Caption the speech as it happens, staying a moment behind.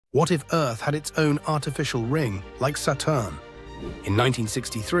What if Earth had its own artificial ring, like Saturn? In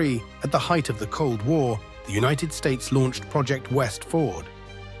 1963, at the height of the Cold War, the United States launched Project West-FORWARD,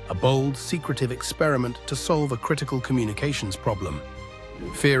 a bold, secretive experiment to solve a critical communications problem.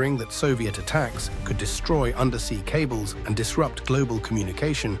 Fearing that Soviet attacks could destroy undersea cables and disrupt global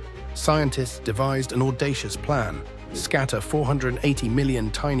communication, scientists devised an audacious plan: scatter 480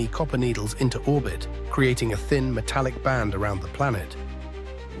 million tiny copper needles into orbit, creating a thin metallic band around the planet.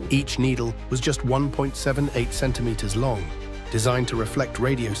 Each needle was just 1.78 centimeters long, designed to reflect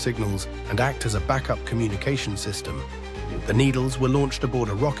radio signals and act as a backup communication system. The needles were launched aboard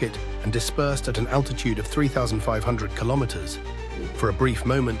a rocket and dispersed at an altitude of 3,500 kilometers. For a brief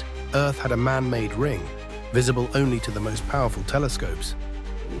moment, Earth had a man-made ring, visible only to the most powerful telescopes.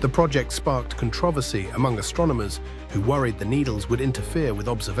 The project sparked controversy among astronomers who worried the needles would interfere with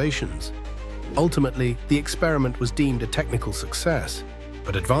observations. Ultimately, the experiment was deemed a technical success,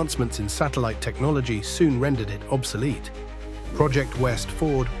 but advancements in satellite technology soon rendered it obsolete. Project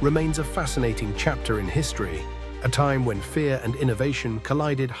West-FORWARD remains a fascinating chapter in history, a time when fear and innovation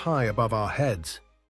collided high above our heads.